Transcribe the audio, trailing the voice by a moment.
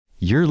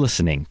You're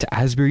listening to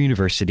Asbury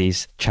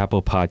University's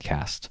Chapel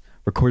Podcast,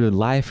 recorded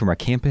live from our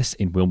campus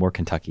in Wilmore,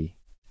 Kentucky.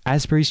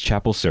 Asbury's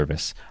Chapel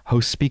Service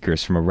hosts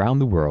speakers from around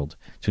the world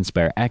to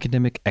inspire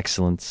academic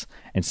excellence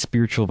and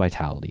spiritual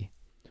vitality.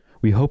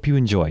 We hope you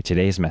enjoy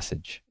today's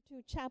message.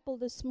 To chapel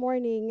this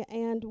morning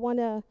and want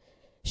to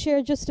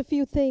share just a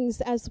few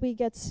things as we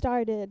get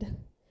started.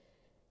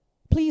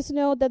 Please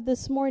know that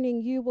this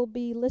morning you will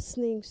be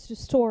listening to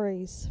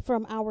stories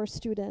from our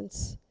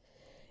students.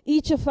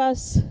 Each of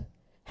us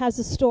has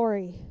a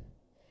story,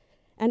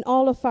 and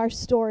all of our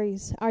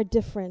stories are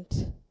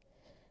different,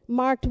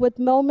 marked with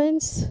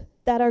moments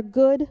that are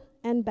good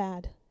and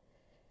bad.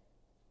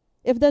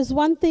 If there's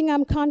one thing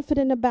I'm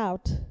confident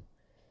about,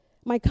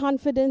 my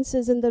confidence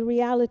is in the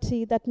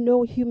reality that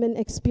no human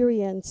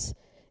experience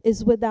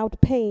is without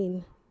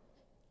pain,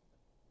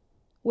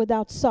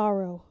 without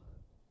sorrow.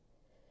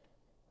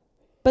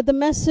 But the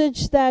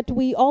message that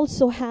we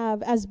also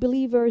have as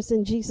believers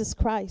in Jesus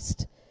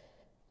Christ,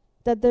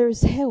 that there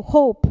is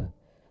hope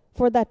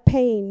for that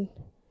pain,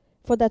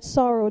 for that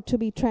sorrow to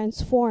be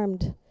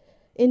transformed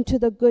into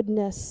the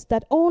goodness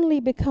that only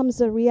becomes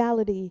a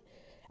reality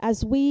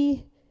as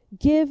we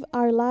give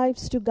our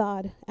lives to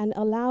God and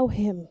allow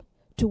Him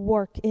to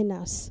work in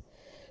us.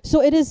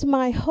 So it is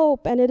my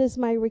hope and it is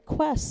my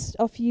request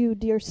of you,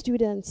 dear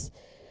students,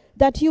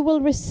 that you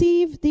will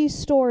receive these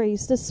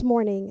stories this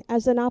morning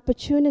as an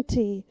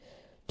opportunity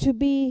to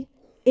be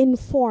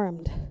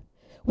informed.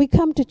 We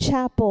come to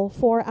chapel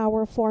for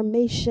our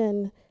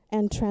formation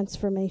and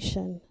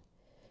transformation.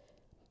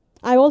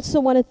 I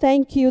also want to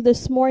thank you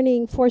this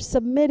morning for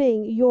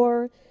submitting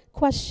your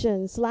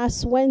questions.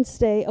 Last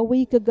Wednesday, a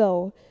week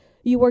ago,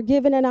 you were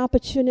given an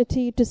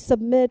opportunity to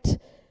submit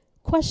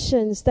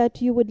questions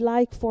that you would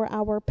like for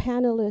our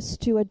panelists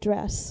to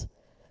address.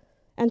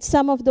 And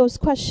some of those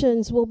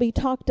questions will be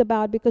talked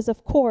about because,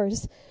 of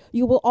course,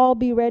 you will all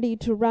be ready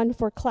to run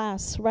for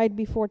class right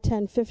before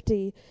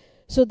 10:50.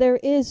 So there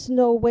is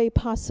no way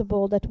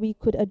possible that we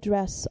could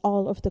address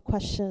all of the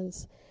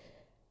questions.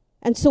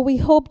 And so we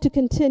hope to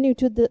continue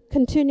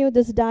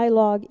this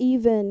dialogue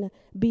even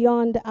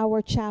beyond our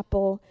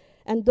chapel,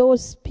 and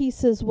those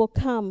pieces will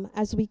come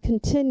as we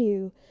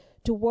continue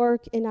to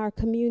work in our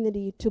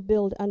community to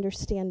build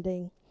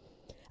understanding.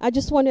 I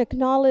just want to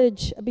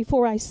acknowledge,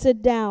 before I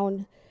sit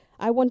down,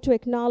 I want to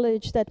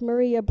acknowledge that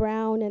Maria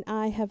Brown and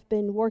I have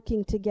been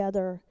working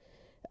together.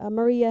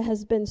 Maria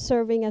has been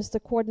serving as the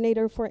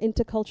coordinator for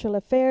intercultural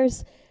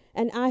affairs,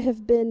 and I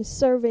have been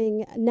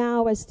serving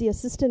now as the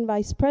assistant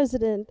vice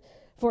president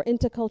for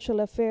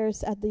intercultural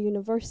affairs at the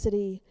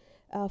university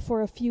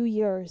for a few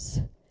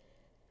years.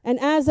 And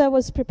as I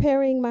was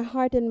preparing my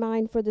heart and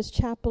mind for this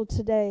chapel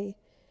today,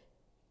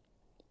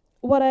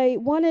 what I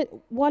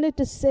wanted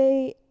to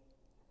say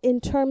in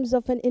terms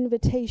of an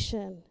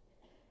invitation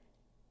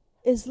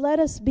is, let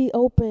us be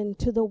open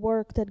to the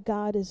work that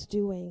God is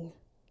doing.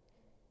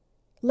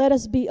 Let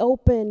us be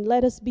open,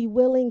 let us be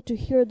willing to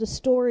hear the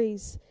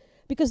stories,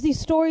 because these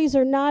stories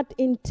are not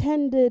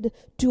intended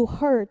to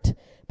hurt,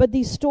 but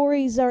these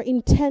stories are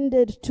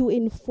intended to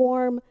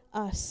inform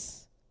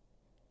us.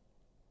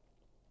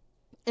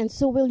 And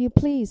so will you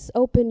please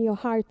open your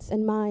hearts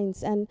and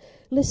minds and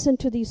listen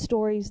to these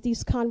stories,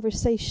 these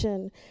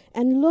conversations,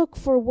 and look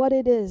for what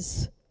it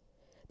is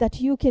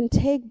that you can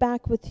take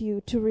back with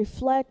you to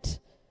reflect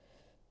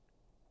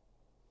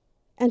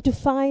and to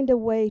find a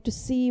way to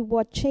see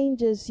what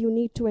changes you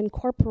need to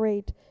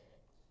incorporate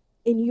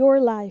in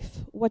your life,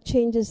 what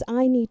changes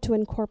I need to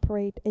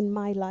incorporate in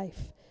my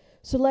life.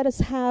 So let us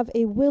have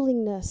a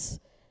willingness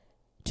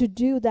to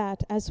do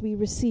that as we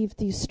receive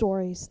these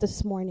stories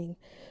this morning.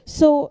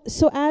 So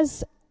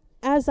as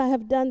I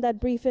have done that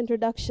brief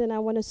introduction, I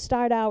want to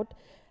start out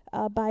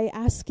by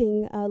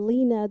asking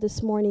Lena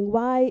this morning,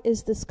 why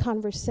is this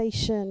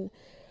conversation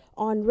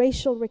on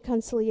racial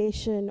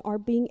reconciliation or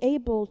being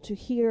able to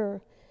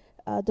hear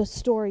the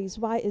stories,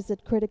 why is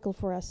it critical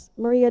for us?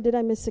 Maria, did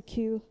I miss a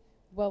cue?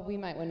 Well, we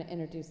might want to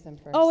introduce them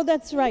first. Oh,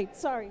 that's right.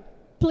 Sorry.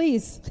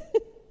 Please.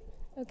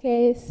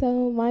 Okay,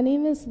 so my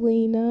name is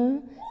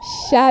Lena.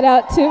 Shout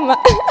out to my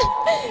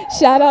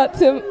shout out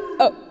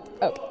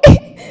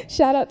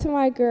to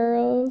my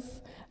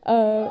girls.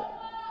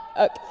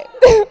 Okay.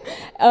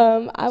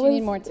 Do you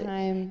need more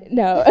time?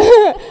 No.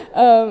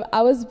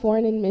 I was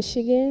born in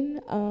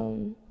Michigan.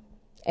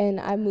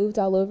 And I moved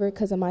all over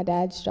because of my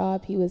dad's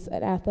job. He was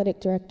an athletic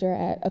director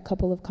at a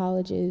couple of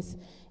colleges,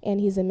 and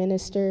he's a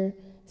minister.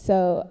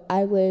 So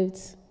I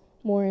lived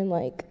more in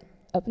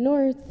up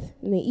north,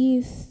 in the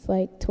east,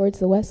 towards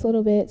the west a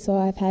little bit. So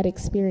I've had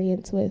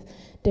experience with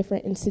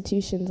different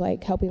institutions,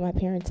 helping my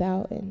parents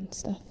out and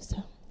stuff.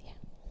 So, yeah.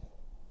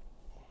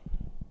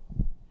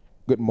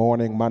 Good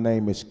morning. My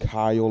name is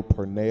Kyle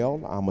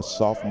Purnell. I'm a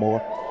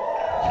sophomore.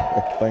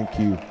 Thank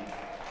you.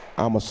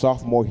 I'm a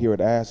sophomore here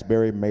at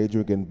Asbury,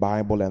 majoring in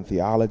Bible and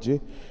theology,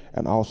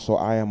 and also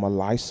I am a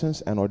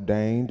licensed and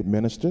ordained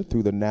minister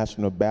through the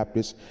National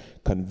Baptist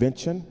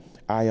Convention.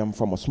 I am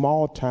from a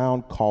small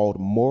town called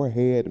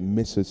Moorhead,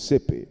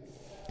 Mississippi,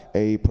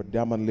 a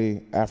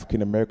predominantly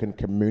African-American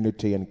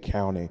community and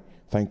county.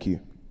 Thank you.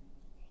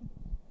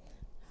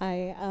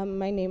 Hi,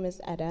 my name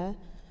is Etta.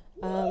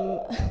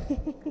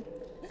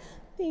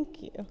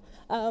 Thank you.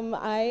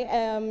 I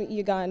am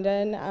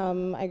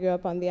Ugandan. I grew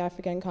up on the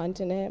African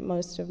continent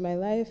most of my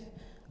life.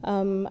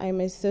 I'm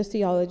a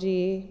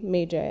sociology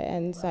major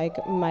and psych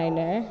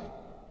minor.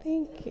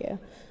 Thank you.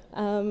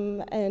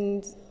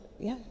 And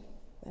yeah,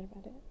 that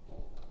about it.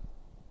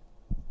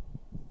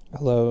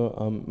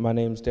 Hello, my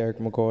name's Derek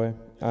McCoy.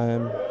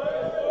 I'm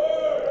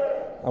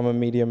a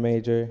media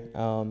major.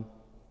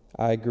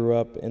 I grew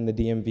up in the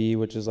DMV,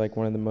 which is like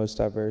one of the most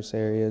diverse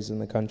areas in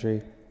the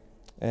country.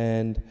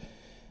 And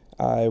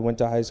I went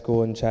to high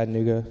school in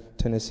Chattanooga,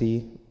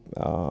 Tennessee.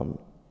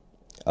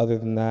 Other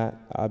than that,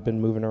 I've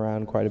been moving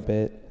around quite a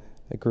bit.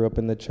 I grew up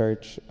in the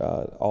church,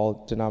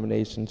 all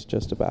denominations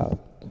just about,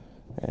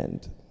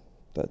 and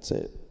that's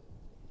it.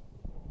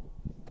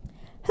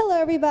 Hello,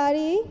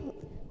 everybody.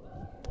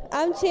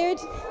 I'm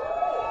Charity.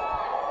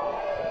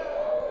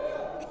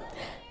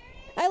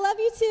 I love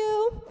you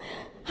too.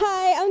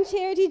 Hi, I'm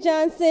Charity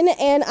Johnson,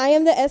 and I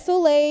am the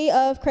SLA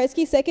of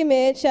Kresge Second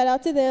Mid. Shout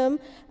out to them.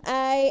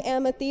 I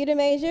am a theater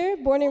major,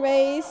 born and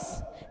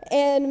raised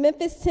in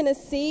Memphis,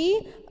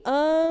 Tennessee.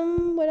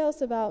 What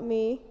else about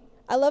me?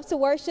 I love to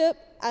worship.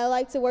 I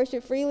like to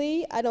worship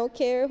freely. I don't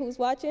care who's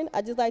watching.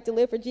 I just like to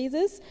live for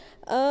Jesus.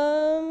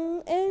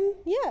 And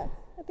yeah,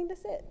 I think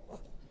that's it.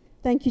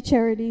 Thank you,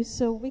 Charity.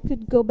 So we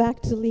could go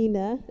back to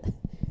Lena.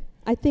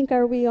 I think,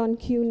 are we on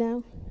cue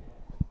now?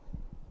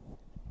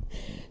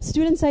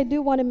 Students, I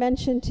do want to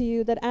mention to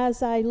you that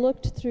as I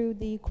looked through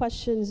the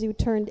questions you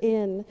turned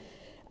in,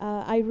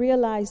 I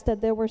realized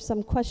that there were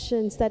some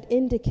questions that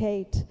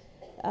indicate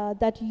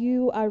that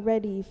you are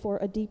ready for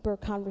a deeper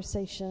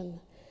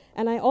conversation.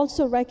 And I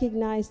also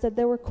recognize that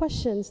there were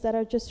questions that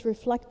are just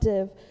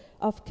reflective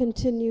of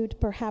continued,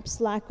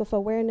 perhaps, lack of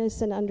awareness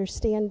and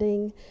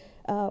understanding,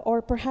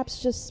 or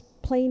perhaps just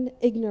plain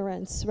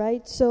ignorance,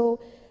 right?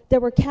 So there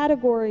were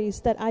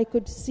categories that I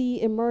could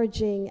see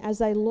emerging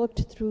as I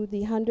looked through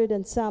the 100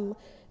 and some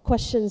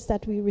questions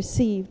that we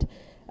received.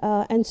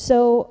 And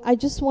so I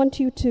just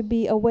want you to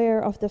be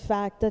aware of the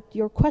fact that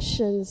your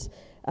questions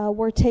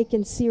were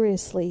taken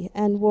seriously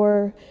and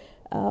were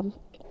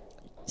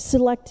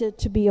selected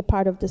to be a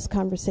part of this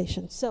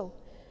conversation. So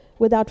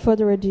without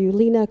further ado,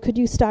 Lena, could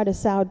you start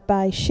us out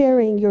by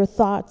sharing your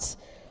thoughts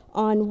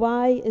on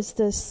why is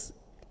this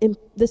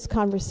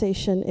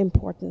conversation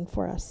important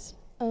for us?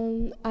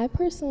 I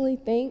personally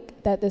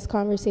think that this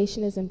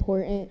conversation is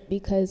important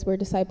because we're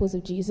disciples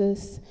of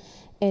Jesus,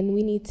 and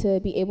we need to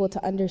be able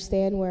to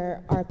understand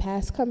where our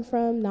past come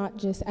from, not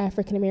just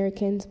African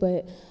Americans,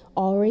 but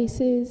all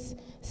races.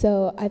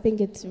 So I think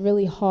it's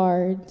really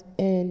hard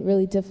and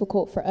really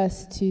difficult for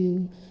us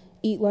to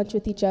eat lunch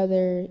with each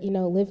other,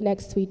 live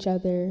next to each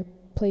other,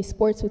 play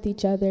sports with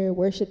each other,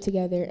 worship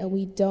together, and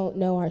we don't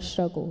know our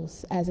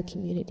struggles as a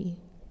community.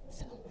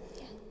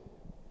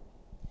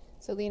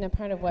 So Lena,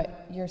 part of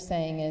what you're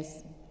saying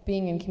is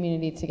being in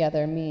community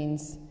together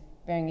means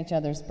bearing each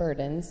other's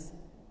burdens,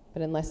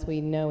 but unless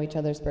we know each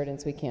other's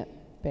burdens, we can't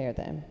bear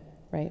them,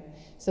 right?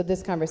 So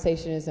this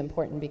conversation is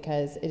important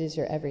because it is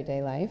your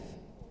everyday life,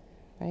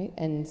 right?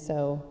 And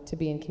so to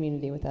be in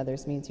community with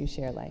others means you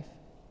share life,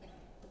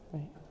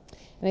 right?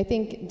 And I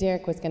think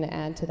Derek was going to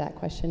add to that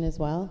question as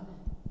well.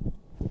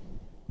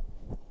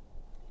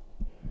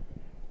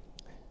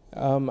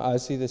 I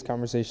see this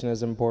conversation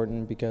as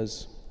important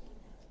because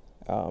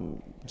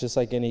just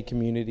like any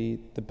community,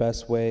 the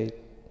best way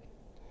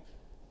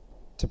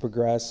to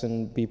progress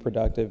and be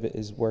productive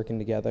is working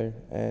together.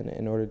 And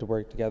in order to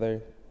work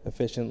together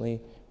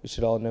efficiently, we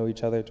should all know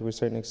each other to a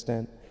certain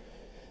extent.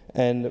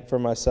 And for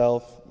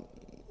myself,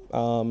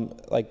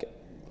 like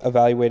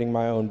evaluating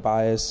my own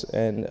bias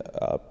and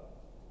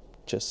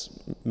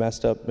just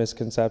messed up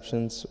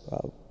misconceptions,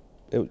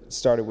 it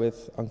started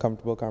with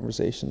uncomfortable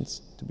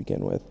conversations to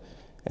begin with.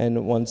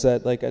 And ones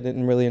that I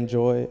didn't really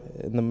enjoy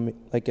in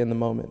the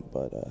moment,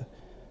 but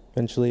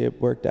eventually it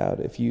worked out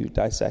if you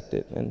dissect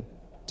it and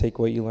take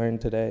what you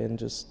learned today and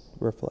just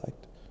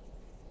reflect.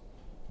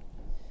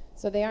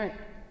 So they aren't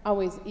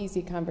always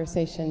easy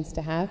conversations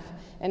to have,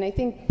 and I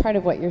think part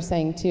of what you're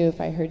saying too,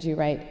 if I heard you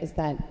right, is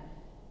that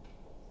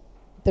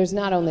there's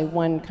not only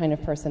one kind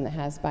of person that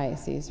has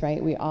biases,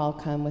 right? We all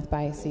come with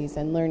biases,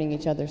 and learning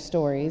each other's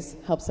stories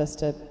helps us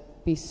to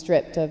be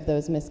stripped of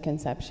those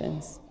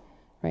misconceptions.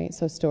 Right,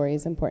 so story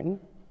is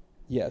important?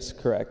 Yes,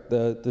 correct.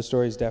 The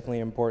story is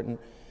definitely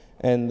important.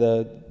 And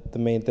the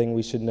main thing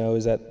we should know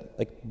is that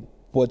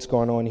what's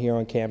going on here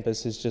on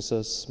campus is just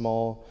a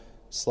small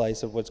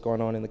slice of what's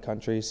going on in the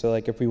country. So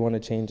if we want to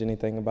change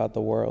anything about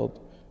the world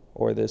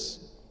or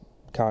this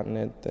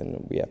continent,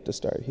 then we have to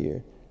start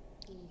here.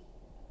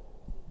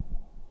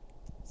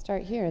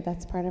 Start here,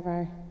 that's part of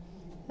our,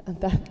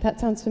 that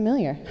sounds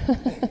familiar.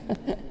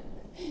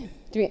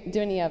 Do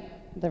any of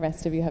the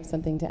rest of you have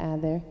something to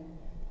add there?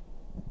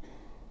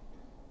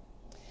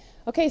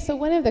 Okay, so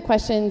one of the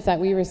questions that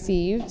we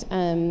received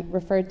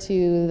referred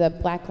to the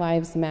Black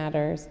Lives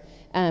Matter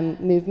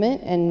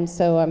movement, and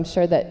so I'm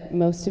sure that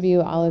most of you,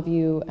 all of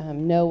you,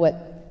 know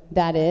what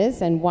that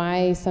is and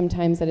why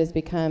sometimes it has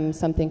become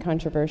something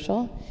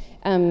controversial.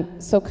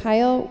 So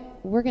Kyle,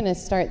 we're going to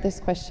start this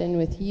question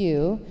with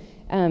you.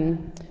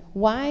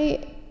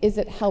 Why is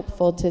it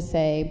helpful to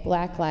say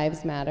Black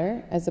Lives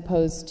Matter as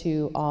opposed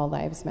to All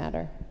Lives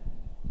Matter?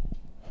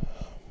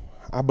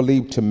 I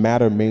believe to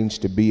matter means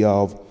to be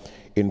of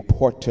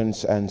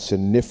importance and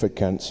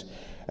significance,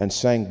 and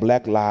saying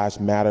Black Lives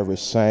Matter is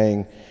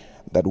saying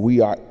that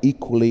we are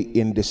equally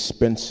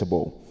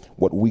indispensable.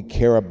 What we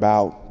care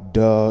about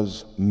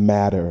does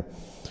matter,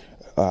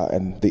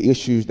 and the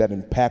issues that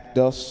impact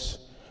us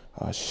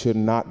should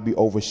not be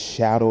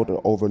overshadowed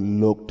or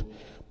overlooked,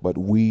 but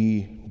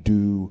we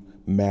do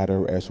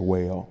matter as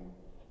well.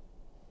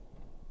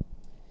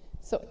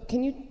 So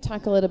can you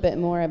talk a little bit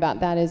more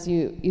about that? As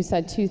you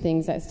said two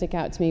things that stick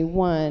out to me.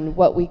 One,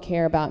 what we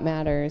care about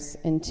matters,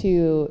 and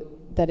two,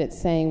 that it's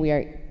saying we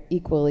are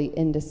equally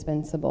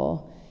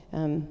indispensable.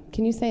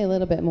 Can you say a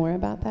little bit more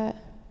about that?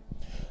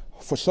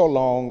 For so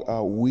long,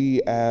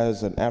 we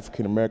as an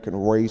African American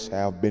race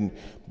have been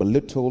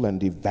belittled and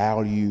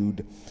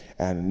devalued,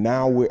 and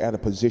now we're at a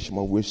position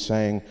where we're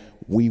saying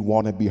we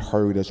want to be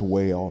heard as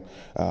well.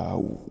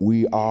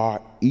 We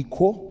are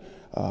equal.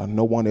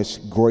 No one is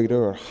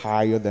greater or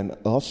higher than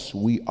us.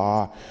 We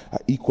are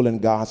equal in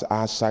God's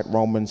eyesight.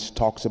 Romans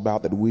talks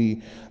about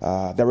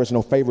that there is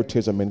no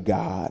favoritism in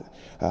God.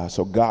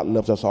 So God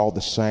loves us all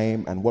the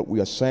same. And what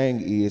we are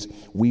saying is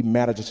we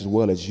matter just as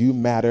well as you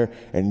matter,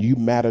 and you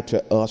matter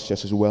to us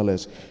just as well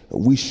as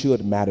we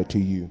should matter to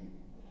you.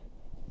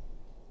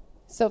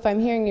 So if I'm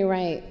hearing you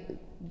right,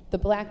 the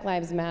Black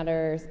Lives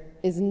Matter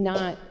is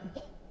not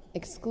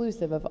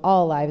exclusive of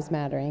all lives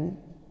mattering,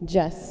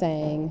 just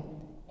saying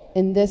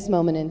in this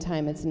moment in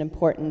time, it's an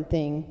important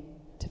thing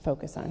to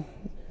focus on.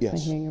 Yes. Am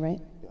I hearing you right?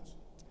 Yes.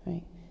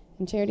 Right.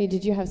 And Charity,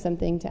 did you have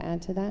something to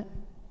add to that?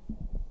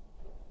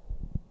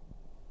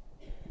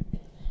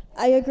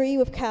 I agree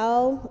with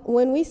Cal.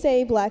 When we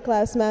say Black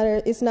Lives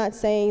Matter, it's not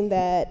saying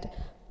that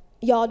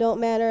y'all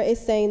don't matter.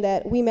 It's saying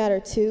that we matter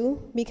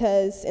too,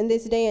 because in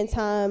this day and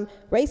time,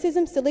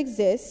 racism still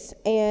exists,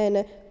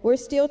 and we're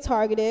still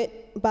targeted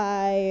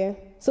by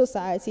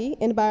society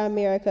and by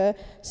America.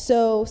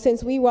 So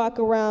since we walk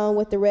around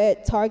with the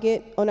red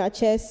target on our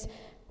chest,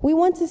 we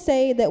want to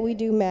say that we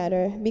do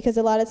matter, because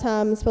a lot of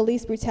times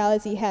police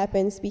brutality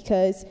happens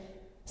because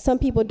some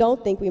people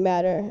don't think we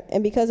matter,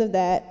 and because of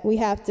that, we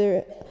have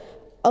to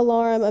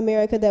alarm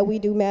America that we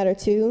do matter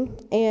too.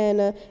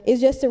 And it's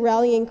just a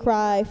rallying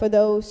cry for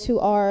those who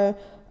are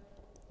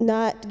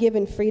not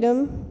given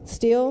freedom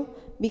still,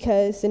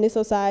 because in this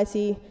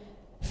society,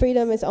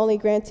 freedom is only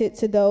granted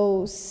to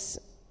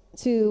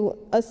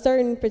a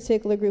certain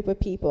particular group of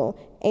people.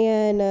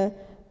 And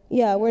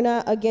we're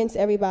not against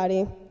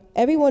everybody.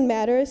 Everyone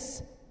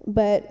matters,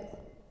 but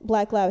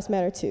Black Lives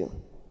Matter too.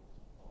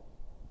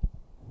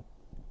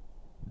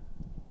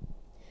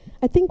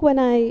 I think when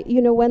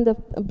the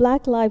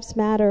Black Lives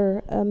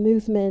Matter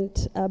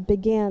movement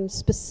began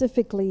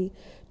specifically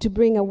to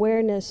bring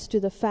awareness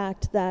to the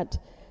fact that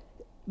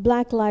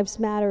Black lives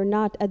matter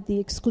not at the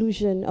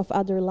exclusion of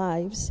other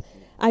lives,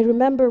 I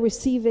remember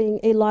receiving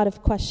a lot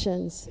of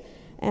questions.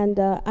 And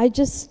I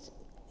just,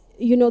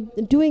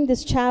 doing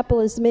this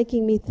chapel is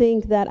making me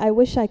think that I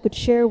wish I could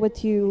share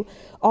with you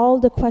all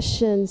the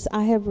questions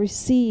I have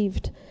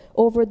received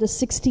over the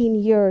 16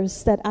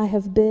 years that I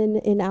have been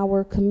in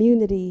our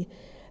community,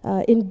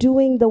 in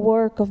doing the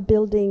work of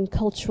building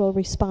cultural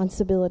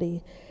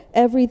responsibility.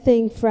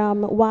 Everything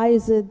from why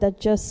is it that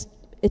just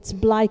it's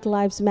Black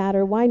Lives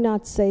Matter, why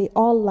not say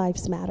all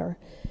lives matter?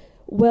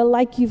 Well,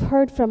 like you've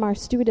heard from our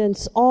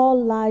students,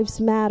 all lives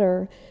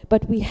matter,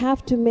 but we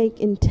have to make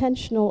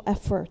intentional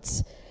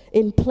efforts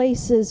in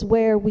places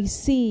where we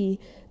see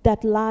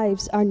that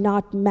lives are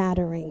not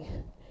mattering,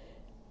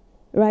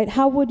 right?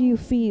 How would you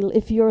feel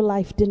if your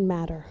life didn't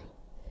matter?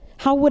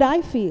 How would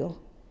I feel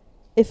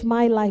if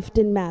my life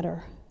didn't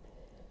matter?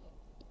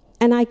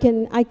 And I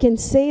can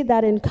say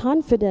that in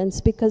confidence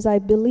because I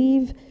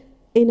believe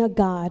in a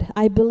God.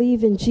 I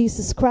believe in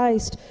Jesus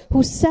Christ,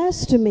 who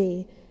says to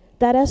me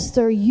that,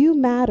 Esther, you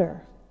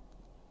matter.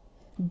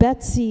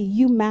 Betsy,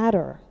 you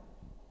matter.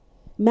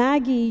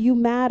 Maggie, you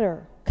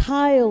matter.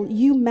 Kyle,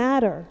 you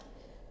matter.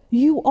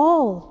 You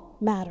all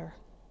matter.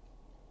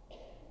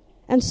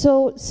 And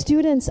so,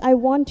 students, I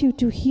want you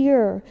to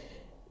hear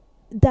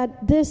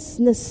that this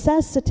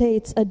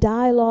necessitates a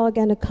dialogue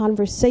and a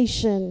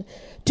conversation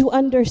to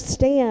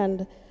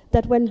understand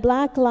that when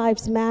Black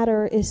Lives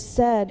Matter is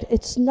said,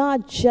 it's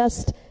not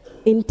just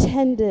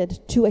intended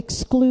to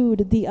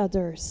exclude the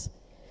others,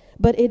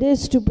 but it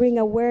is to bring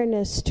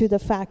awareness to the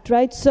fact,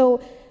 right?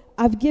 So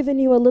I've given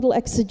you a little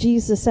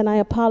exegesis, and I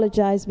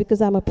apologize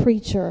because I'm a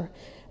preacher.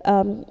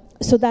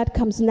 So that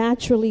comes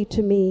naturally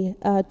to me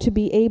to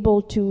be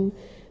able to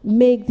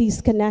make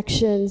these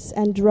connections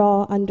and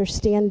draw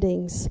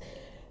understandings.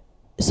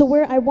 So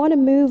where I want to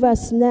move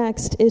us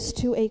next is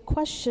to a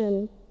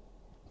question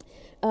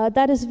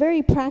that is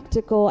very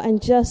practical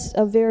and just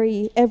a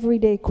very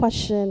everyday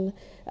question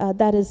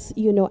that is,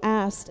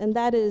 asked, and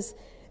that is,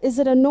 is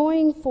it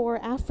annoying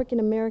for African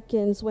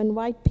Americans when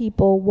white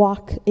people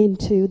walk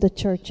into the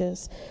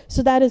churches?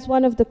 So that is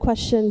one of the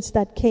questions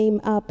that came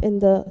up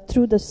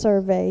through the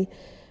survey.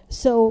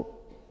 So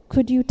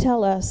could you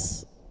tell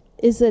us,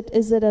 is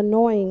it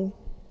annoying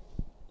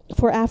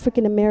for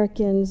African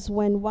Americans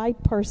when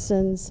white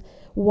persons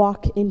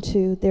walk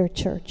into their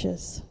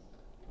churches?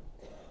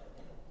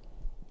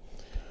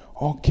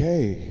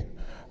 Okay.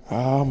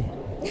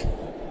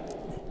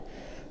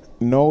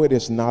 No, it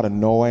is not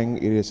annoying.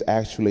 It is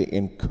actually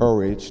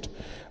encouraged,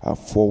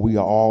 for we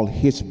are all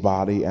his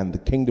body, and the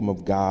kingdom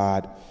of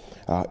God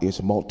is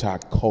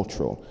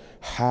multicultural.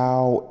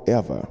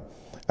 However,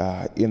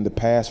 in the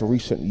past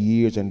recent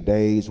years and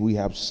days, we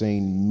have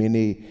seen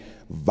many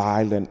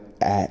violent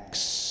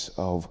acts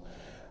of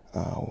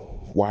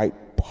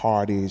white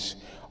parties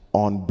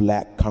on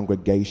black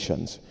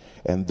congregations,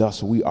 and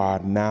thus we are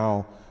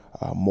now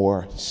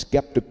more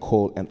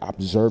skeptical and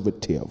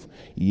observative,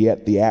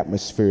 yet the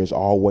atmosphere is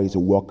always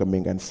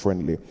welcoming and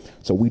friendly.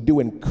 So we do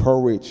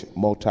encourage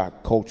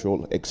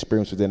multicultural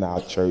experiences in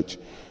our church,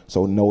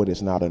 so no, it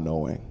is not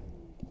annoying.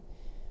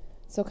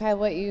 So Kyle,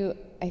 what you,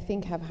 I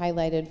think, have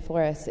highlighted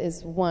for us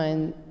is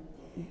one,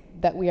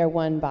 that we are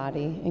one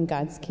body in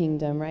God's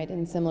kingdom, right?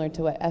 And similar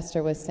to what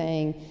Esther was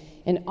saying,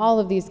 in all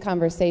of these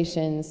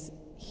conversations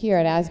here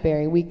at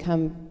Asbury, we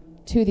come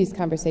to these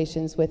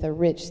conversations with a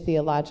rich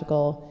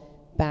theological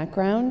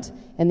background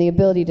and the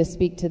ability to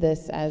speak to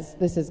this as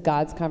this is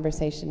God's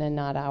conversation and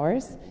not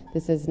ours.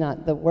 This is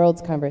not the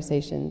world's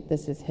conversation,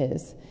 this is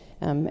his.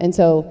 And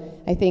so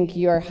I think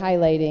you're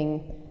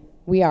highlighting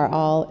we are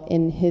all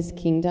in his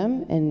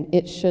kingdom and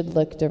it should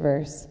look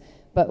diverse.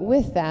 But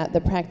with that,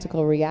 the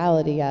practical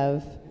reality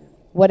of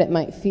what it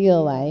might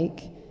feel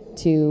like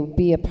to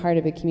be a part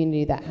of a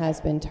community that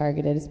has been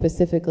targeted,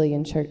 specifically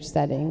in church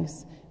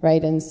settings,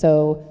 right? And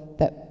so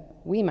that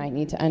we might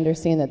need to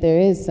understand that there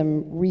is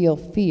some real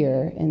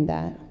fear in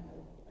that,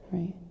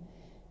 right?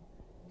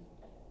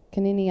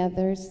 Can any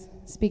others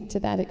speak to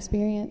that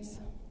experience?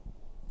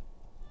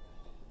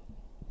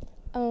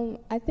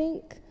 I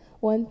think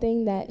one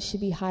thing that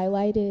should be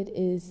highlighted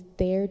is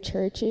their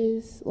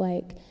churches.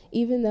 Like,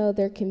 even though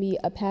there can be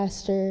a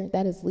pastor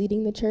that is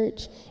leading the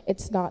church,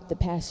 it's not the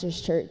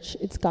pastor's church,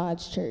 it's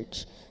God's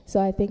church. So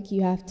I think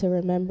you have to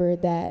remember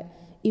that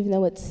even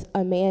though it's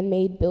a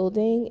man-made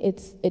building,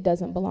 it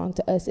doesn't belong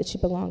to us, it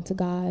should belong to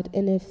God.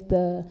 And if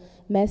the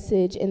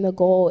message and the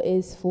goal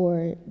is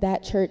for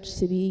that church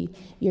to be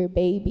your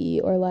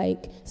baby or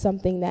like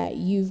something that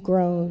you've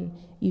grown,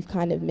 you've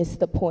kind of missed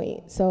the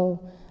point.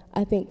 So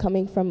I think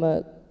coming from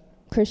a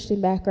Christian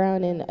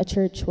background in a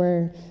church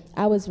where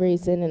I was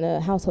raised in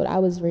a household I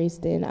was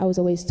raised in, I was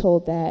always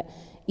told that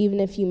even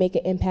if you make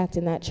an impact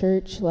in that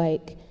church,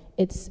 like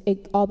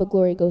all the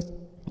glory goes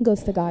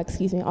to God,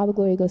 all the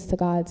glory goes to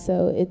God.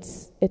 So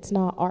it's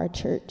not our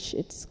church,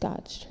 it's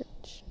God's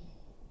church.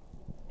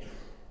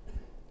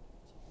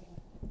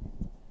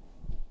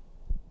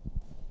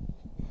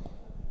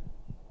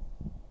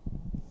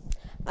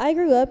 I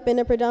grew up in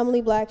a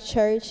predominantly black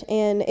church,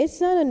 and it's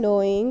not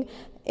annoying.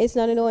 It's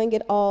not annoying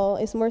at all.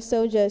 It's more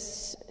so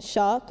just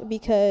shock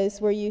because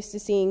we're used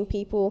to seeing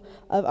people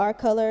of our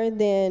color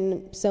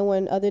than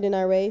someone other than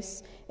our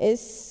race.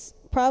 It's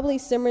probably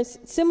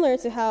similar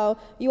to how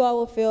you all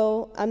will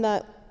feel. I'm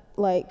not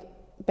like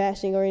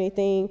bashing or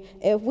anything.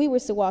 If we were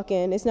to walk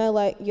in, it's not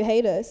like you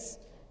hate us.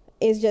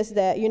 It's just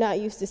that you're not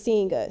used to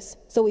seeing us,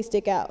 so we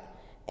stick out.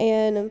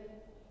 And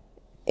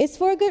it's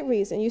for a good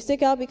reason. You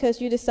stick out because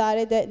you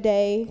decided that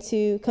day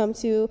to come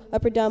to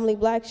a predominantly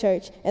black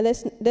church, and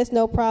that's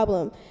no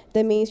problem.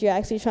 That means you're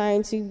actually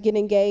trying to get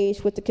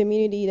engaged with the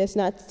community that's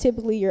not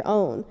typically your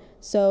own.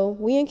 So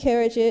we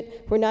encourage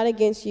it. We're not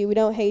against you. We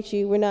don't hate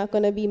you. We're not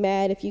going to be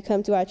mad if you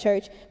come to our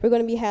church. We're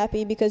going to be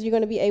happy because you're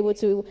going to be able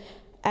to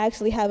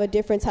actually have a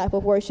different type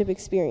of worship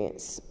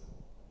experience.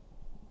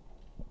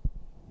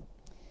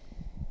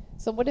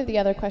 So one of the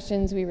other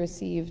questions we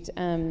received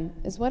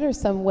is what are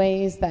some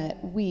ways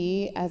that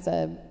we as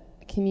a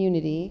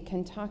community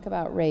can talk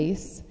about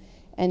race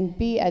and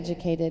be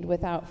educated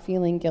without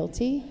feeling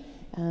guilty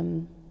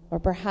or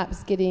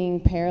perhaps getting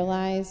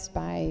paralyzed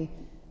by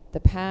the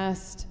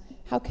past?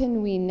 How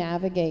can we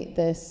navigate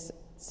this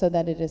so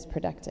that it is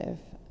productive,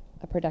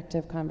 a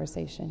productive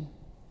conversation?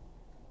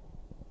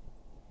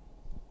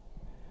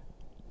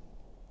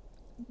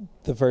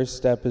 The first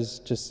step is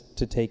just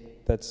to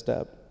take that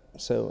step.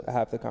 So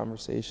have the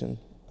conversation.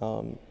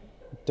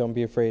 Don't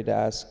be afraid to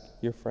ask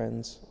your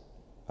friends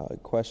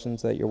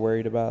questions that you're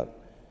worried about.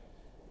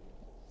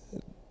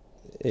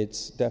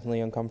 It's definitely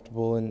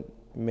uncomfortable and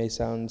may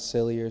sound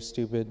silly or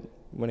stupid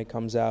when it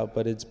comes out,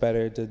 but it's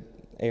better to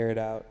air it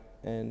out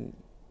and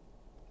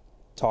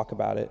talk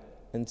about it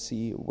and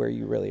see where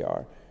you really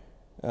are.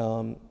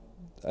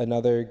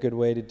 Another good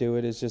way to do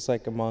it is just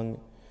like among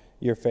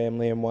your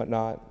family and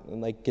whatnot,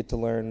 and like get to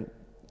learn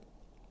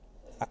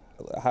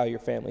how your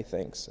family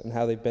thinks and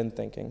how they've been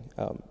thinking.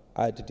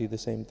 I had to do the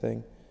same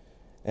thing.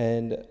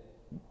 And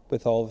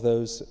with all of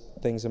those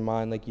things in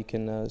mind, like you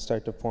can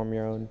start to form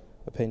your own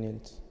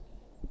opinions.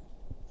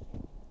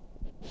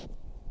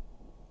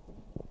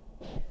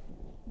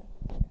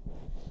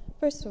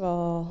 First of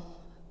all,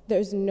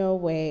 there's no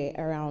way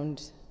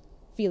around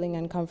feeling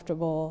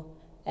uncomfortable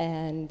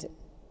and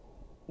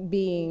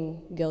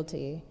being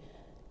guilty.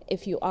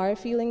 If you are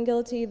feeling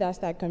guilty, that's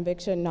that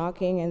conviction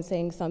knocking and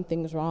saying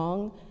something's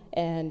wrong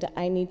and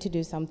I need to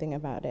do something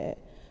about it.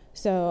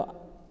 So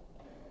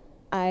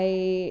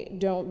I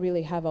don't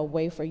really have a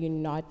way for you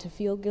not to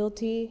feel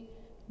guilty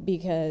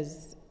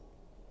because,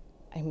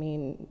 I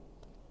mean,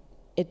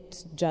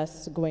 it's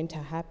just going to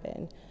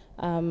happen.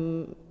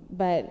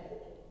 But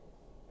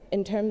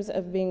in terms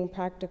of being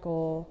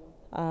practical,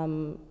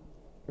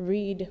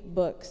 read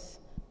books,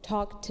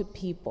 talk to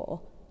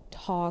people.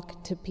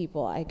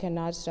 I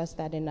cannot stress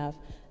that enough.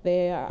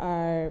 There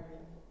are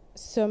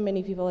so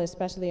many people,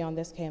 especially on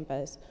this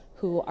campus,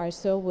 who are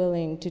so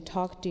willing to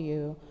talk to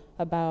you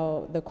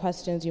about the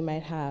questions you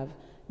might have.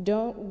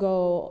 Don't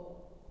go,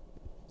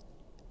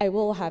 I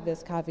will have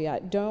this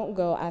caveat, don't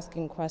go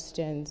asking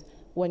questions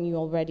when you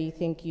already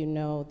think you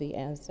know the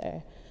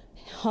answer.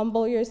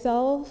 Humble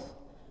yourself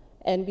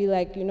and be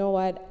like, you know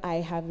what, I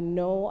have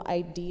no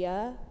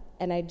idea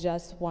and I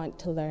just want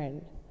to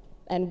learn.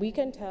 And we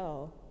can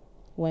tell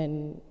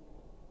when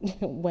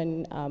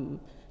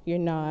you're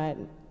not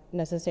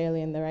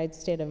necessarily in the right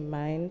state of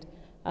mind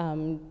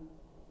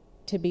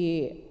to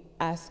be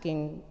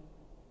asking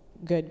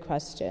good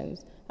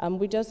questions.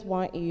 We just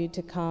want you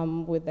to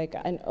come with like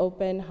an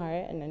open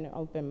heart and an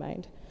open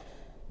mind.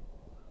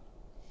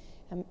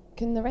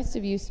 Can the rest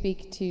of you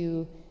speak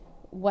to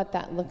what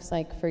that looks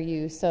like for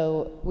you?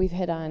 So we've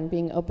hit on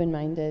being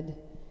open-minded,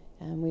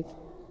 and we've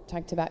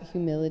talked about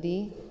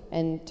humility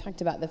and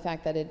talked about the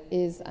fact that it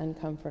is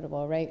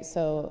uncomfortable, right?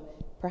 So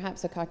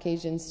perhaps a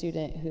Caucasian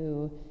student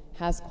who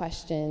has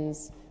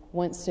questions,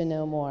 wants to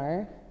know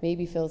more,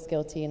 maybe feels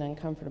guilty and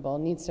uncomfortable,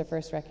 needs to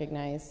first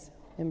recognize,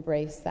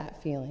 embrace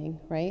that feeling,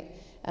 right?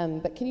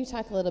 But can you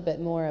talk a little bit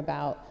more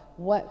about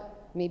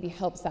what maybe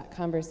helps that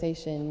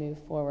conversation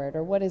move forward,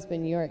 or what has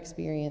been your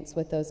experience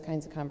with those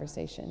kinds of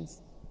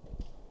conversations?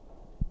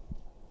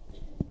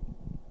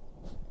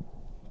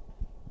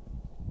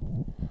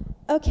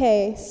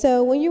 Okay,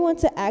 so when you want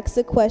to ask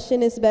a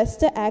question, it's best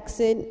to ask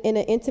it in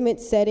an intimate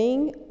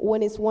setting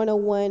when it's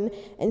one-on-one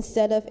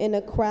instead of in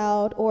a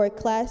crowd or a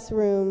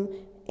classroom.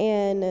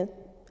 And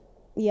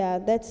yeah,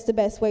 that's the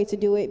best way to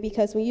do it,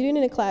 because when you do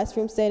it in a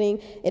classroom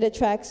setting, it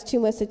attracts too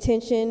much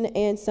attention,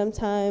 and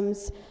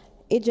sometimes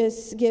it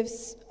just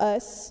gives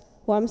us,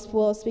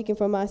 well, speaking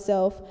for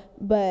myself,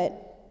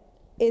 but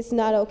it's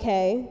not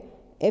okay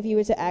if you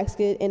were to ask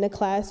it in a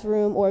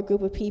classroom or a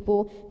group of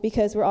people,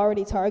 because we're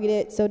already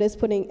targeted, so that's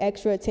putting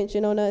extra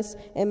attention on us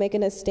and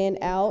making us stand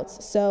out.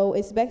 So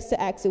it's best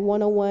to ask it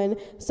one-on-one.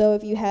 So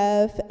if you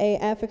have an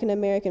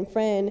African-American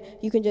friend,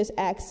 you can just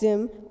ask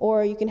them,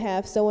 or you can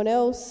have someone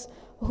else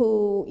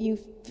who you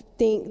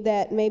think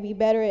that may be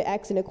better at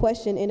asking a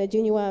question in a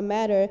genuine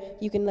matter.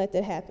 You can let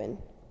that happen.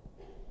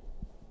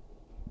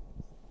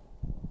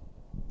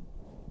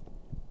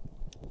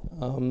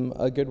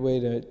 A good way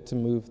to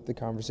move the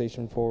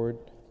conversation forward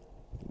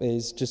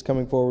is just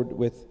coming forward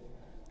with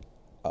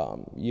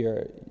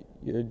your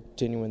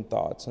genuine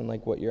thoughts and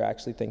like what you're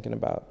actually thinking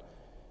about.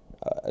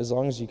 As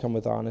long as you come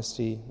with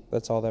honesty,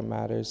 that's all that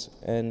matters.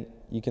 And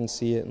you can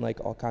see it in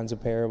like all kinds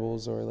of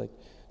parables or like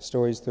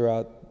stories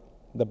throughout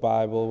the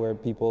Bible where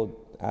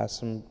people ask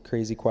some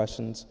crazy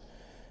questions,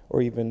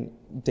 or even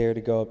dare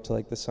to go up to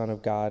like the Son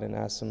of God and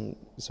ask him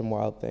some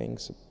wild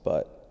things,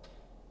 but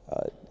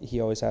he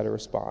always had a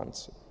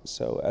response.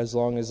 So as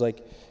long as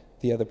like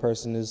the other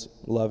person is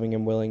loving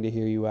and willing to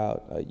hear you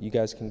out, you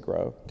guys can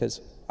grow.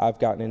 Because I've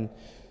gotten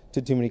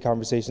into too many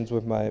conversations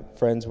with my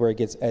friends where it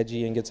gets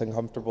edgy and gets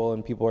uncomfortable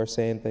and people are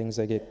saying things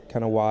that get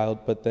kind of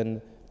wild, but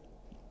then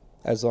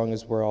as long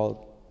as we're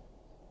all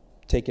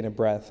taking a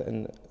breath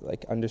and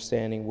like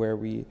understanding where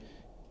we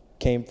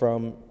came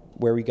from,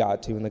 where we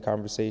got to in the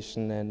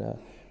conversation, and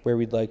where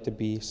we'd like to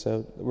be.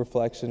 So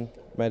reflection,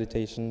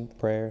 meditation,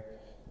 prayer,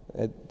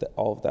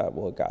 all of that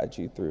will guide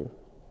you through.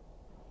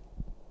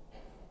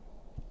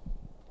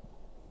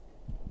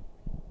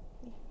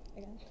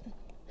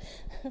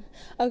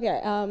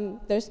 Okay,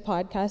 there's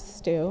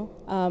podcasts too.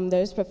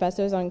 There's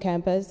professors on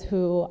campus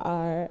who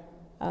are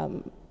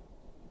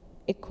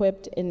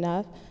equipped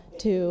enough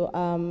to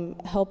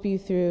help you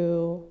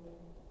through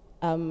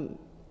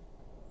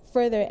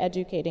further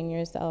educating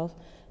yourself.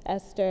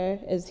 Esther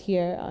is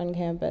here on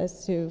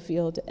campus to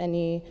field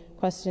any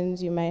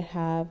questions you might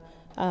have.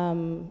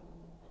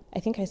 I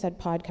think I said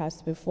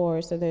podcasts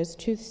before, so there's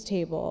Truth's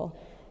Table,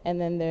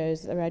 and then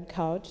there's The Red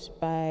Couch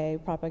by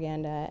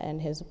Propaganda and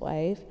his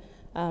wife.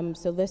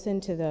 So listen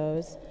to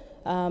those.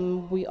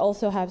 We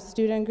also have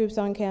student groups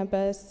on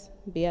campus,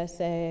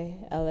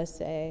 BSA,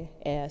 LSA,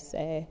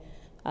 ASA,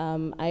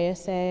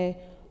 ISA.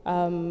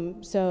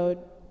 So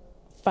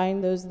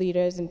find those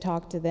leaders and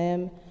talk to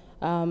them.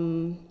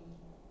 I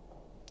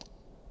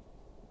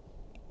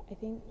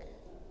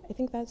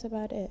think that's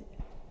about it.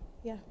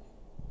 Yeah.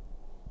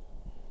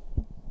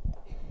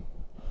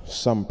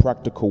 Some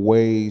practical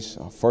ways.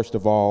 First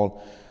of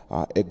all,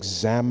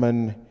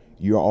 examine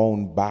your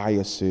own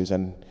biases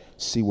and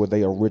See where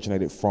they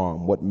originated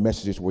from. What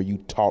messages were you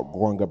taught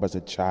growing up as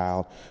a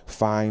child?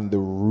 Find the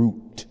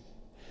root.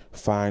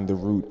 Find the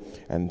root.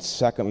 And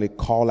secondly,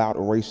 call out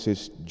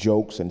racist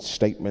jokes and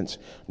statements.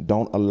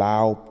 Don't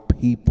allow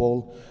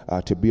people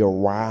to be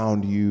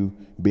around you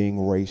being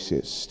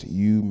racist.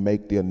 You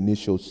make the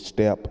initial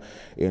step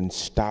in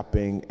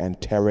stopping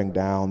and tearing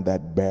down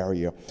that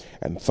barrier.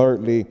 And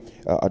thirdly,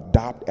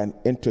 adopt an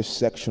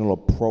intersectional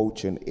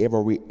approach in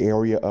every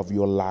area of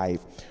your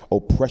life.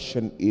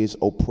 Oppression is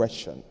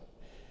oppression,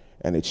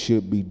 and it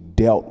should be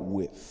dealt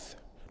with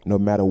no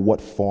matter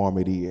what form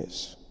it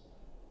is.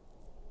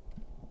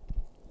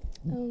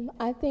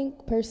 I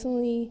think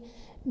personally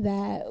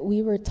that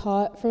we were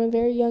taught from a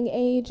very young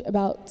age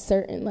about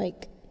certain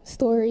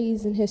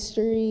stories and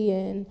history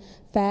and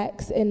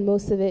facts, and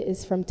most of it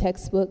is from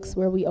textbooks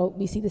where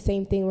we see the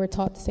same thing. We're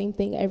taught the same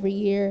thing every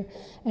year,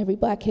 every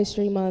Black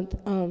History Month.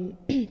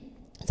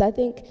 So I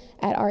think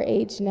at our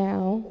age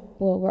now,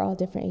 well, we're all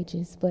different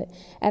ages, but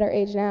at our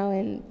age now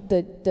and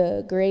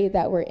the grade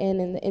that we're in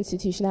and the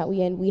institution that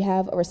we're in, we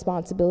have a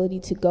responsibility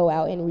to go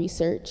out and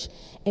research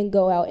and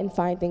go out and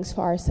find things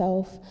for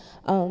ourselves.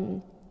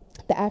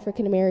 The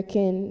African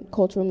American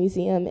Cultural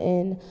Museum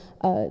in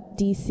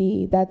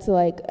DC, that's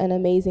an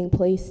amazing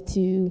place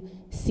to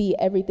see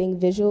everything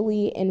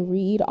visually and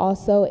read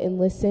also and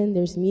listen.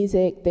 There's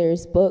music,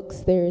 there's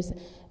books, there's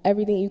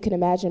everything you can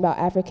imagine about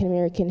African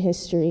American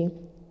history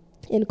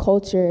and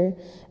culture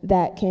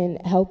that can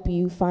help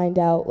you find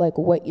out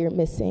what you're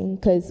missing,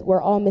 because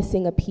we're all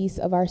missing a piece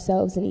of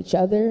ourselves and each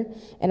other,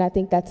 and I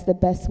think that's the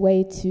best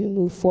way to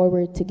move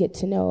forward to get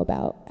to know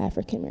about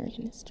African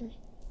American history.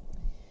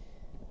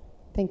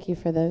 Thank you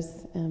for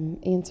those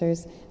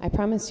answers. I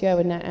promised you I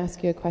would not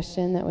ask you a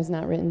question that was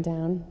not written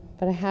down,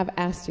 but I have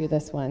asked you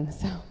this one,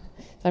 so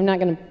I'm not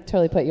going to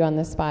totally put you on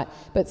the spot.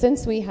 But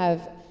since we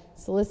have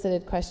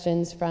solicited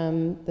questions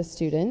from the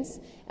students,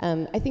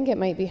 I think it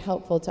might be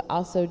helpful to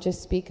also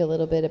just speak a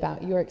little bit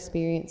about your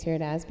experience here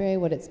at Asbury,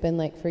 what it's been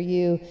like for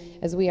you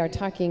as we are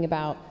talking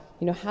about,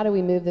 how do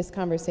we move this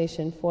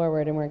conversation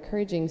forward, and we're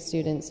encouraging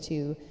students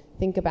to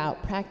think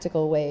about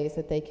practical ways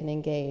that they can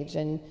engage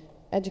and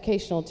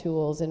educational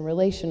tools and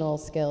relational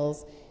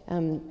skills.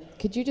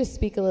 Could you just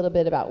speak a little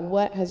bit about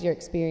what has your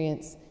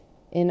experience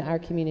in our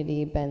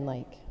community been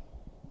like?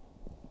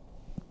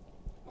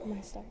 Am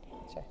I starting?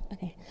 Sure.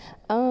 Okay.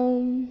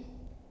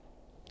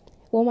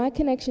 Well, my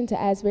connection to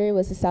Asbury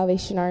was the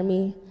Salvation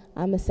Army.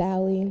 I'm a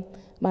Sally.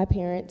 My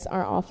parents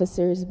aren't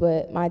officers,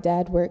 but my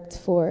dad worked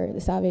for the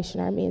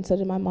Salvation Army, and so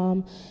did my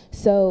mom.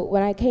 So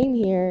when I came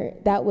here,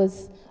 that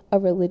was a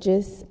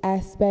religious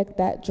aspect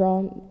that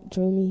drew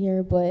me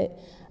here, but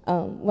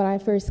when I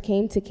first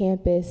came to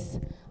campus,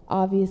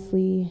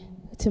 obviously,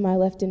 to my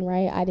left and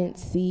right, I didn't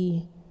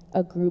see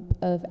a group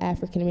of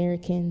African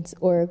Americans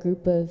or a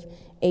group of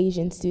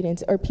Asian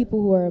students or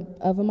people who are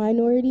of a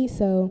minority,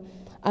 so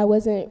I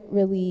wasn't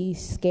really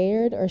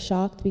scared or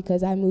shocked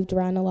because I moved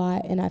around a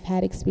lot and I've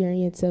had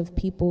experience of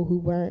people who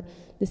weren't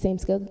the same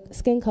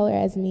skin color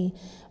as me,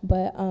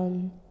 but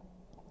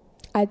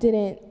I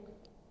didn't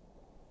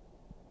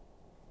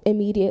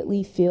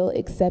immediately feel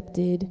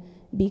accepted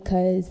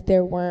because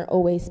there weren't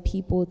always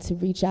people to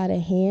reach out a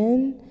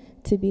hand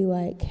to be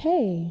like,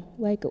 hey,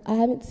 I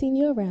haven't seen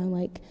you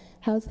around,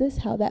 how's this,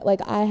 how that?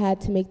 I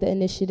had to make the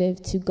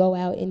initiative to go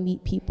out and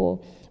meet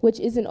people, which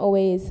isn't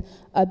always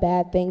a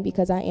bad thing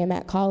because I am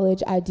at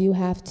college. I do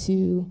have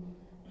to,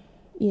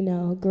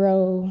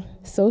 grow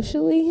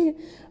socially,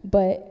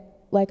 but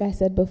like I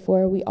said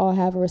before, we all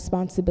have a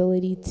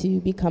responsibility to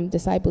become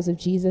disciples of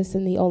Jesus,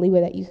 and the only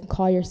way that you can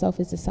call yourself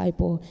a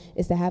disciple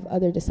is to have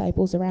other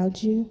disciples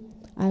around you,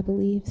 I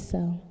believe,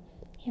 so,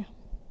 yeah.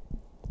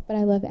 But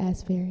I love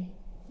Asbury.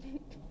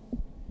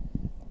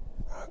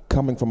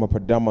 Coming from a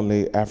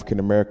predominantly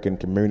African-American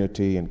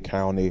community and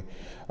county,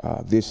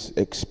 this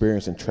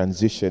experience and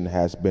transition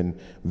has been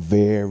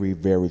very,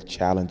 very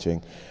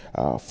challenging.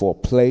 For a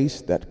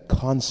place that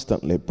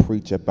constantly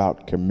preach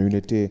about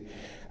community,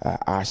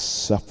 I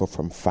suffer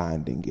from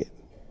finding it.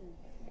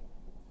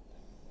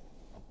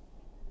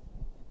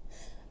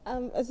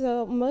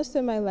 So most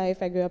of my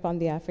life, I grew up on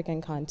the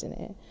African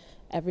continent.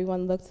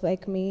 Everyone looked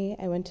like me.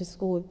 I went to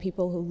school with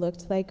people who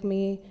looked like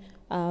me.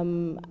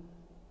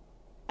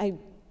 I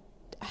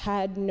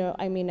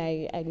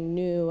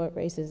knew what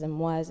racism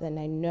was, and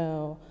I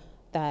know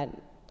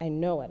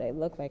what I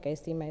look like. I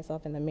see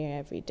myself in the mirror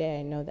every day.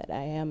 I know that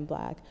I am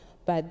Black,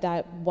 but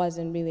that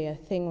wasn't really a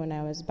thing when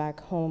I was back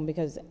home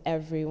because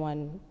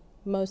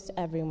most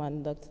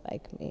everyone looked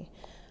like me.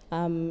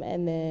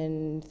 And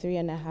then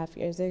 3.5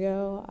 years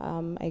ago,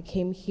 I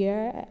came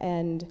here,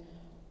 and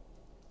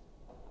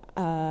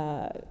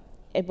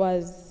it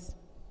was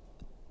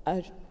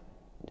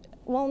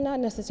not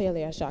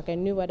necessarily a shock. I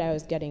knew what I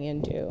was getting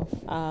into,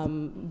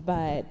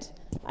 but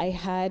I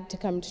had to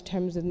come to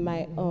terms with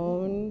my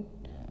own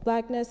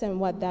Blackness and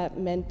what that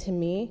meant to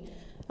me.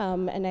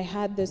 And I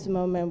had this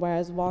moment where I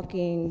was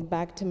walking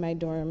back to my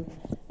dorm,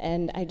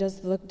 and I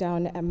just looked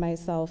down at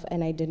myself,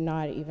 and I did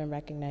not even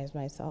recognize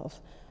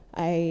myself.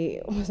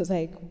 I was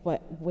like,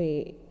 what?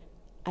 Wait,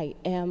 I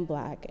am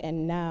black,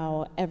 and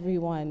now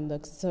everyone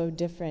looks so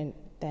different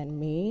than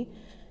me.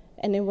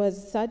 And it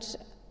was such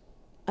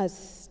a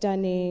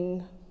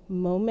stunning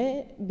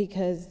moment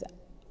because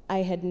I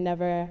had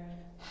never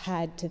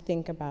had to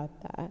think about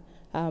that.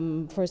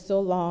 For so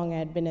long, I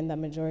had been in the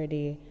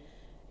majority,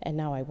 and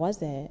now I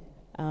wasn't.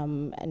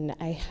 And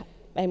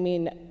I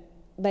mean,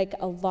 like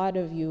a lot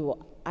of you,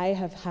 I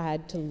have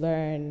had to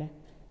learn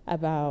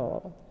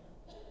about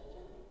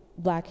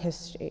Black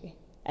history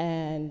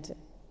and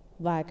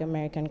Black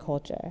American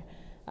culture.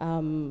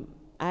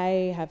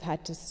 I have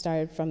had to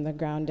start from the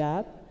ground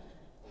up,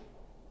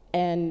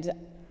 and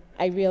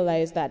I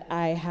realized that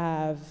I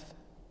have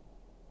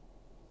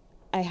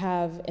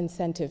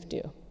incentive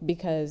to,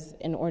 because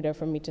in order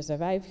for me to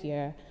survive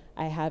here,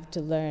 I have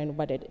to learn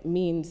what it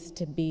means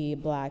to be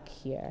Black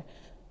here.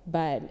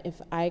 But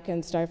if I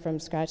can start from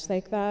scratch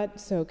like that,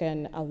 so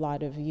can a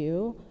lot of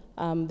you.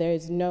 There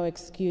is no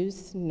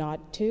excuse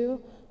not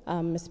to,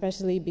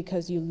 especially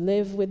because you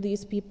live with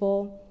these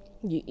people,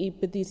 you eat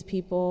with these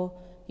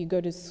people, you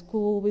go to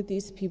school with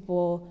these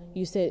people,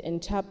 you sit in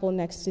chapel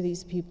next to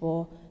these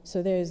people.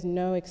 So there is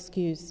no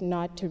excuse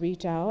not to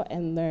reach out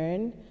and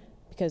learn,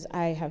 because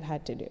I have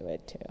had to do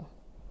it too.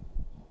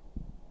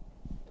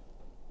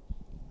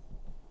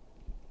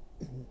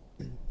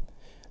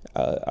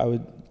 I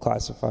would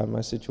classify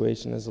my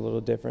situation as a little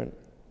different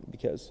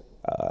because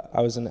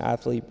I was an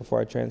athlete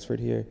before I transferred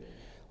here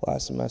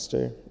last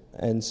semester,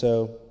 and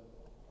so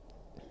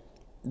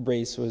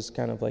race was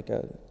kind of like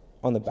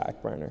on the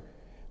back burner.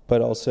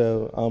 But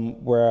also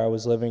where I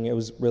was living, it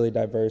was really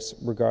diverse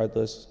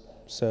regardless.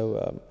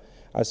 So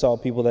I saw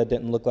people that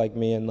didn't look like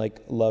me and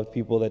like loved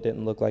people that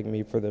didn't look like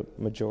me for the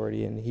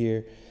majority. And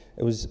here,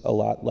 it was a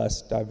lot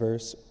less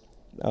diverse.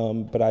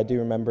 But I do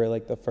remember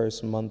like the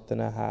first month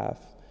and a half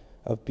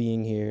of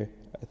being here.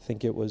 I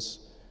think it was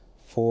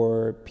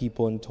 4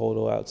 people in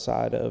total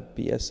outside of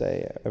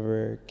BSA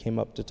ever came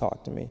up to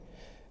talk to me.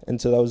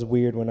 And so that was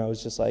weird when I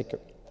was just like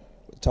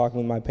talking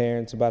with my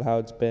parents about how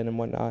it's been and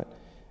whatnot.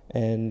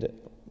 And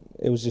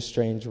it was just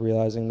strange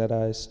realizing that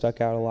I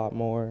stuck out a lot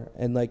more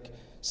and like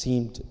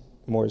seemed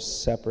more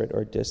separate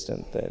or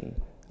distant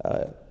than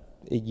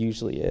it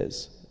usually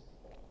is.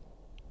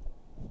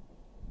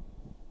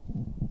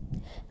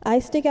 I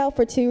stick out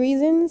for 2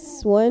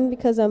 reasons. 1,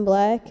 because I'm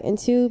Black, and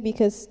 2,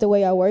 because the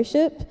way I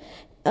worship.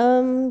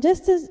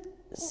 Just to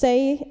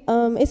say,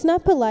 it's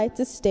not polite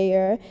to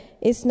stare.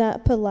 It's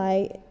not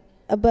polite.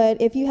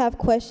 But if you have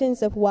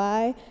questions of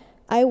why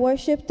I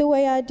worship the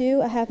way I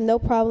do, I have no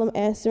problem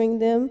answering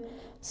them.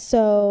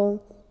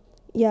 So,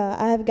 yeah,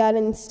 I have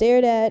gotten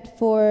stared at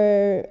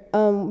for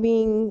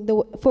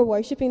for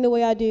worshiping the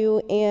way I do,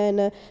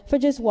 and for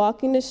just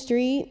walking the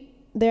street.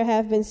 There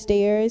have been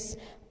stares.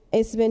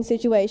 It's been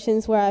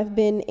situations where I've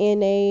been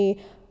in a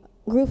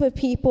group of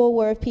people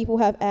where people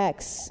have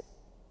asked,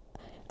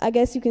 I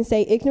guess you can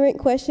say, ignorant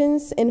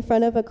questions in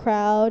front of a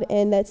crowd,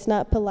 and that's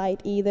not polite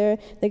either.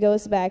 That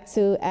goes back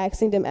to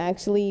asking them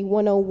actually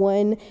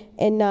one-on-one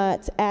and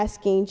not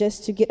asking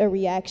just to get a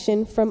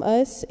reaction from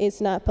us. It's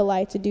not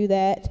polite to do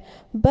that.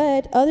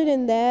 But other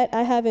than that,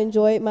 I have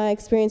enjoyed my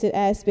experience at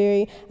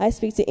Asbury. I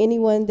speak to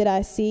anyone that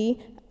I see.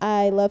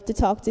 I love to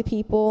talk to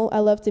people. I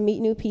love to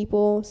meet new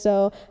people.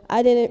 So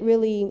I didn't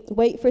really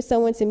wait for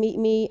someone to meet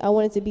me. I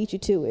wanted to beat you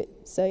to it.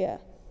 So yeah.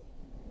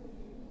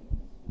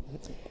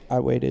 I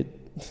waited.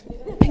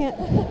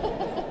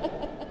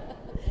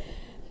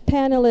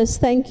 Panelists,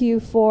 thank you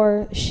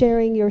for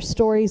sharing your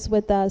stories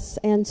with us.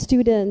 And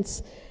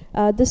students,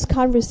 this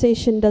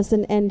conversation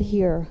doesn't end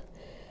here.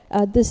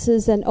 This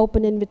is an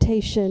open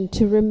invitation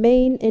to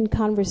remain in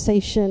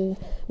conversation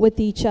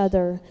with each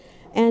other.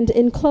 And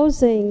in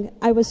closing,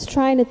 I was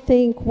trying to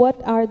think,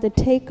 what are the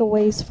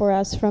takeaways for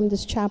us from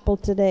this chapel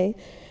today?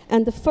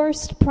 And the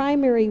first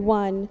primary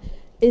one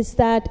is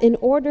that in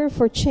order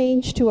for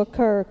change to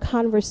occur,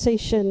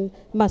 conversation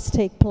must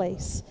take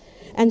place.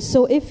 And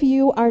so if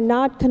you are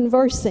not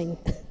conversing,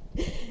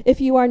 if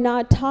you are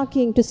not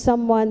talking to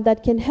someone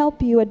that can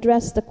help you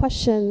address the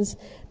questions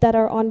that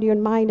are on your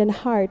mind and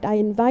heart, I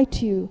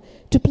invite you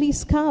to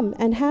please come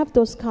and have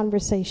those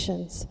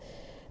conversations.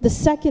 The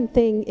second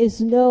thing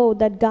is know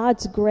that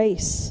God's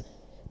grace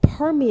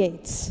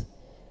permeates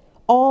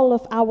all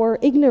of our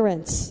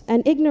ignorance.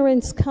 And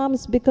ignorance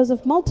comes because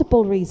of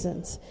multiple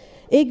reasons.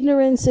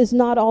 Ignorance is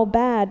not all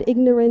bad.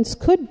 Ignorance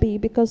could be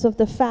because of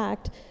the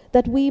fact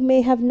that we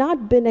may have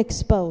not been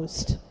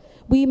exposed.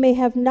 We may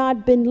have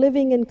not been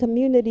living in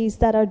communities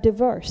that are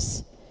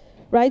diverse,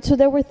 right? So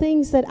there were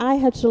things that I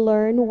had to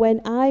learn when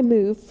I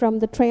moved from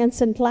the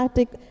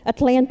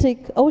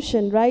Atlantic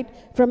Ocean, right?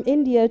 From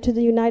India to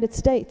the United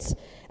States.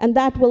 And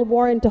that will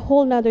warrant a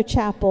whole nother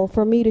chapel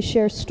for me to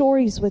share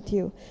stories with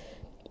you.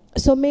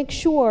 So make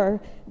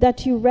sure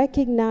that you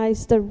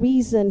recognize the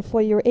reason for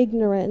your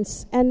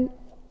ignorance and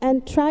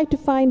try to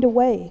find a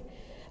way.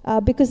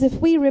 Because if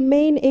we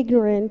remain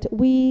ignorant,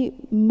 we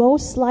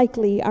most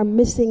likely are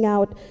missing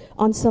out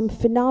on some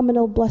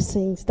phenomenal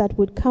blessings that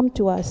would come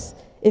to us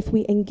if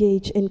we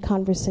engage in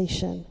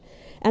conversation.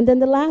 And then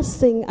the last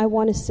thing I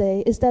want to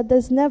say is that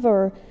there's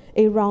never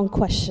a wrong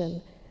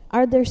question.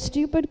 Are there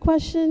stupid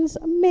questions?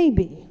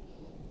 Maybe.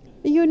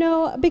 You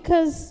know,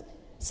 because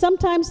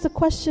sometimes the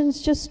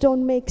questions just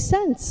don't make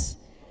sense.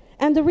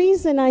 And the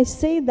reason I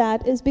say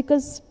that is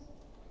because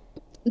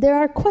there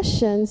are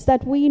questions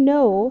that we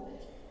know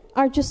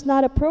are just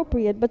not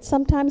appropriate, but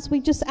sometimes we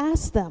just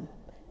ask them.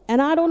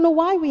 And I don't know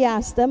why we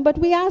ask them, but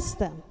we ask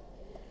them.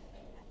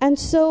 And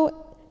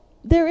so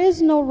there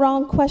is no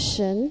wrong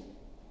question.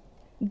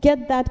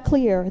 Get that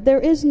clear. There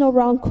is no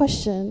wrong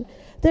question.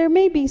 There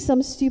may be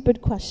some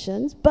stupid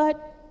questions, but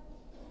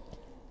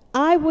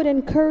I would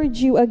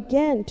encourage you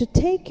again to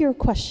take your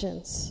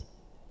questions.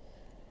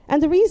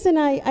 And the reason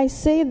I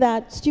say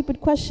that, stupid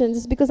questions,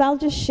 is because I'll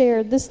just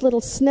share this little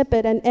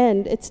snippet and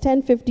end. It's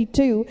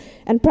 10:52,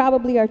 and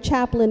probably our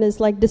chaplain is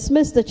like,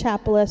 dismiss the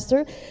chapel,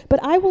 Esther.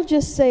 But I will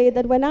just say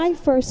that when I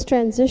first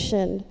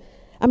transitioned,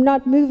 I'm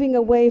not moving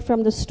away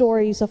from the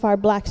stories of our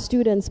black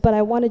students, but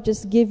I want to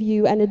just give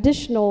you an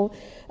additional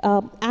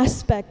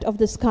aspect of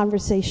this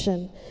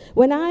conversation.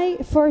 When I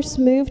first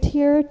moved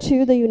here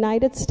to the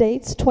United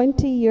States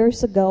 20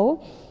 years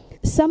ago,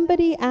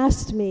 somebody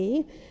asked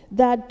me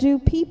that, do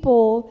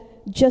people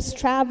just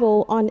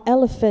travel on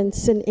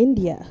elephants in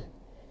India?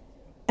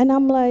 And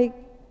I'm like,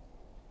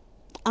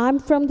 I'm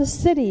from the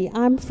city.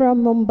 I'm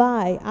from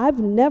Mumbai. I've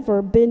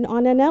never been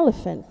on an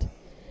elephant.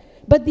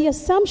 But the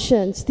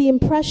assumptions, the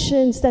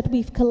impressions that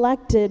we've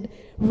collected,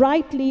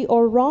 rightly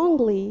or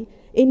wrongly,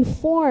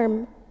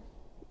 inform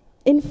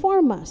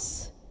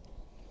us.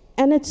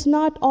 And it's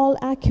not all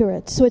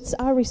accurate. So it's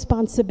our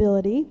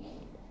responsibility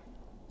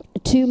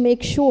to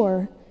make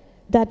sure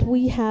that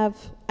we have,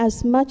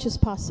 as much as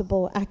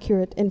possible,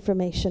 accurate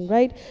information,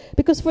 right?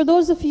 Because for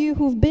those of you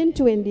who've been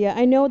to India,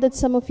 I know that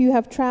some of you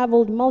have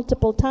traveled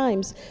multiple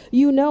times.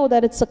 You know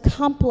that it's a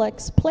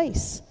complex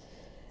place.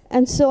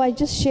 And so I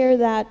just share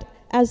that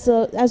as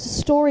a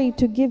story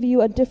to give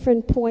you a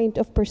different point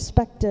of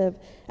perspective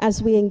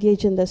as we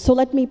engage in this. So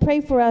let me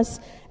pray for us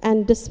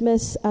and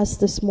dismiss us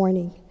this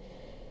morning.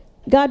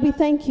 God, we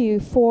thank you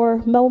for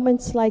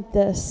moments like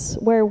this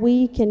where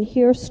we can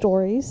hear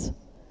stories,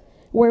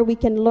 where we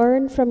can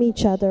learn from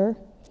each other,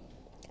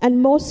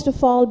 and most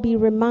of all be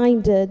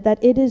reminded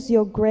that it is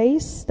your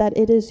grace, that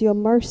it is your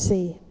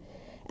mercy,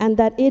 and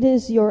that it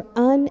is your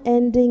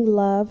unending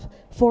love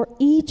for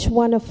each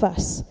one of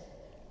us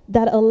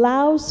that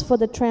allows for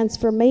the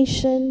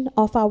transformation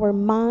of our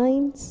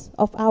minds,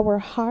 of our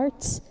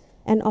hearts,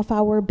 and of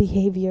our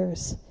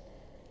behaviors.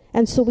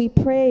 And so we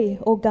pray,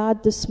 oh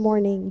God, this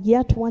morning,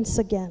 yet once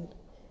again,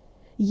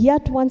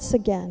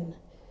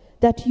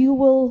 that you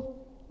will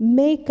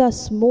make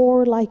us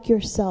more like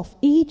yourself,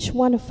 each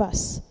one of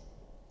us,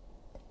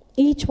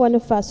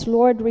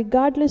 Lord,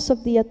 regardless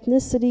of the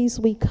ethnicities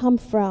we come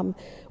from,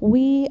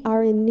 we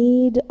are in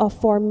need of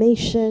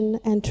formation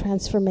and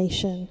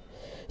transformation.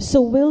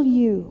 So will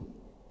you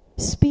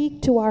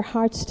speak to our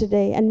hearts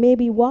today and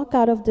maybe walk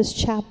out of this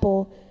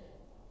chapel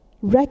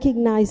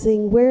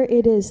recognizing where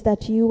it is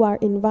that you are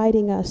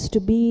inviting us to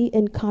be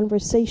in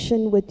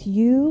conversation with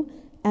you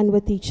and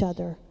with each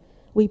other.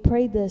 We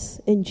pray this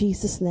in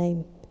Jesus'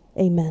 name.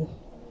 Amen.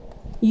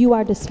 You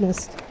are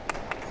dismissed.